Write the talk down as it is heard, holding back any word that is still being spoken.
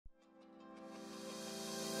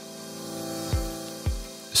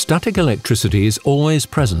Static electricity is always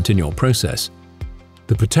present in your process.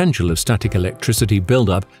 The potential of static electricity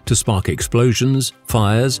buildup to spark explosions,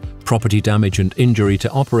 fires, property damage and injury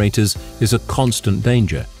to operators is a constant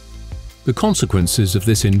danger. The consequences of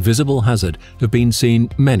this invisible hazard have been seen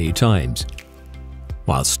many times.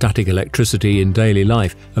 While static electricity in daily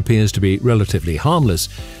life appears to be relatively harmless,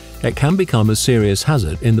 it can become a serious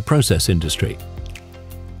hazard in the process industry.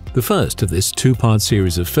 The first of this two-part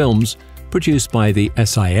series of films, produced by the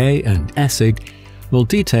SIA and ESIG, will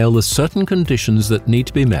detail the certain conditions that need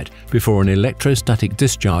to be met before an electrostatic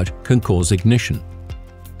discharge can cause ignition.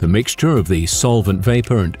 The mixture of the solvent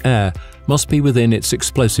vapor and air must be within its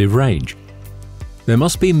explosive range. There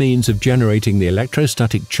must be means of generating the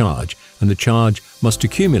electrostatic charge, and the charge must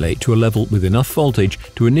accumulate to a level with enough voltage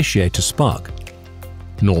to initiate a spark.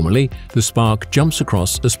 Normally, the spark jumps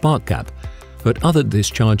across a spark gap, but other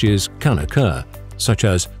discharges can occur, such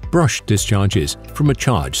as brush discharges from a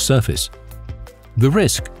charged surface. The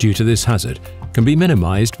risk due to this hazard can be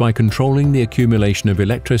minimized by controlling the accumulation of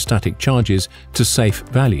electrostatic charges to safe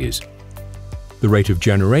values, the rate of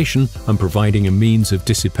generation and providing a means of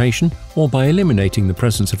dissipation, or by eliminating the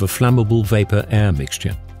presence of a flammable vapor-air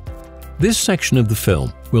mixture. This section of the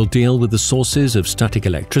film will deal with the sources of static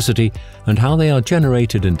electricity and how they are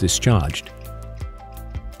generated and discharged.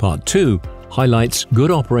 Part 2 highlights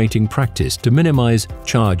good operating practice to minimize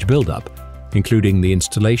charge buildup, including the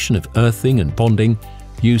installation of earthing and bonding,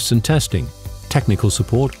 use and testing, technical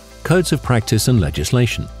support, codes of practice and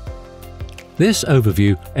legislation. This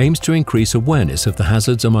overview aims to increase awareness of the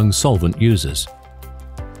hazards among solvent users.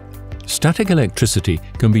 Static electricity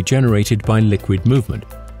can be generated by liquid movement,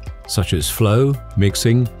 such as flow,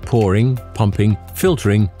 mixing, pouring, pumping,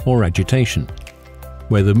 filtering, or agitation,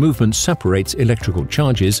 where the movement separates electrical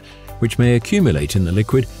charges which may accumulate in the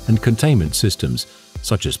liquid and containment systems,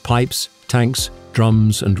 such as pipes, tanks,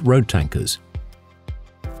 drums, and road tankers.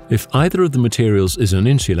 If either of the materials is an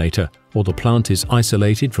insulator or the plant is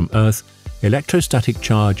isolated from earth, electrostatic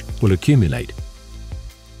charge will accumulate.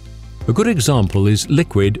 A good example is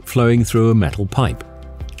liquid flowing through a metal pipe.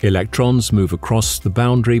 Electrons move across the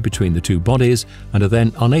boundary between the two bodies and are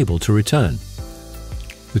then unable to return.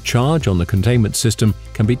 The charge on the containment system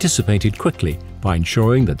can be dissipated quickly by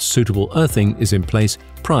ensuring that suitable earthing is in place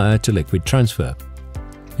prior to liquid transfer.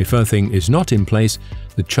 If earthing is not in place,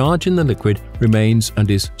 the charge in the liquid remains and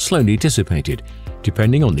is slowly dissipated,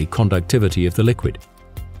 depending on the conductivity of the liquid.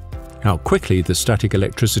 How quickly the static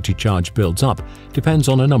electricity charge builds up depends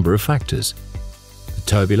on a number of factors: the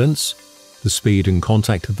turbulence, the speed and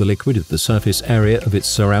contact of the liquid with the surface area of its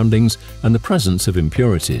surroundings, and the presence of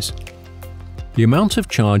impurities. The amount of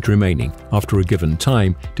charge remaining after a given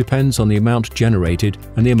time depends on the amount generated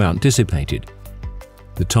and the amount dissipated.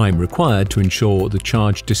 The time required to ensure the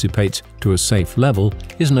charge dissipates to a safe level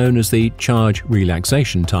is known as the charge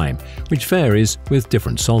relaxation time, which varies with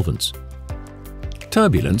different solvents.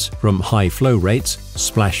 Turbulence from high flow rates,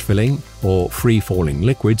 splash filling, or free-falling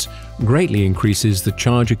liquids greatly increases the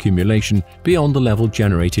charge accumulation beyond the level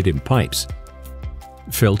generated in pipes.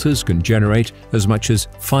 Filters can generate as much as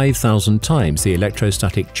 5,000 times the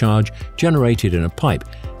electrostatic charge generated in a pipe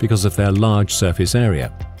because of their large surface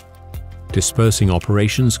area. Dispersing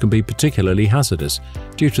operations can be particularly hazardous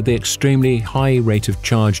due to the extremely high rate of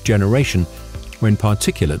charge generation when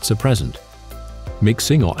particulates are present.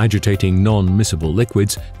 Mixing or agitating non-miscible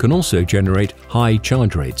liquids can also generate high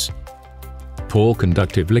charge rates. Poor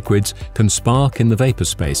conductive liquids can spark in the vapor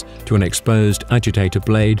space to an exposed agitator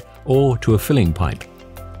blade or to a filling pipe.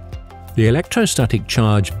 The electrostatic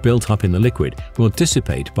charge built up in the liquid will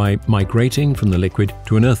dissipate by migrating from the liquid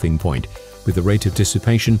to an earthing point, with the rate of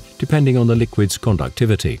dissipation depending on the liquid's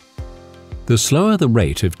conductivity. The slower the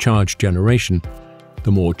rate of charge generation,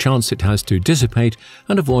 the more chance it has to dissipate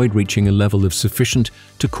and avoid reaching a level of sufficient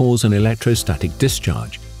to cause an electrostatic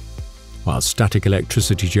discharge. While static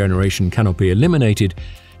electricity generation cannot be eliminated,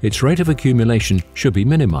 its rate of accumulation should be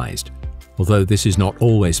minimized, although this is not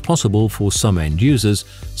always possible for some end users,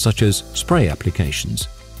 such as spray applications.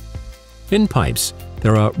 In pipes,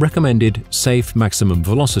 there are recommended safe maximum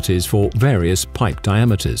velocities for various pipe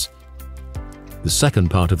diameters. The second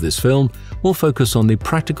part of this film will focus on the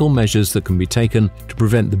practical measures that can be taken to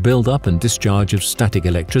prevent the build-up and discharge of static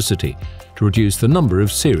electricity to reduce the number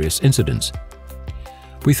of serious incidents.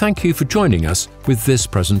 We thank you for joining us with this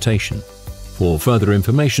presentation. For further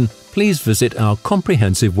information, please visit our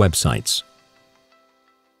comprehensive websites.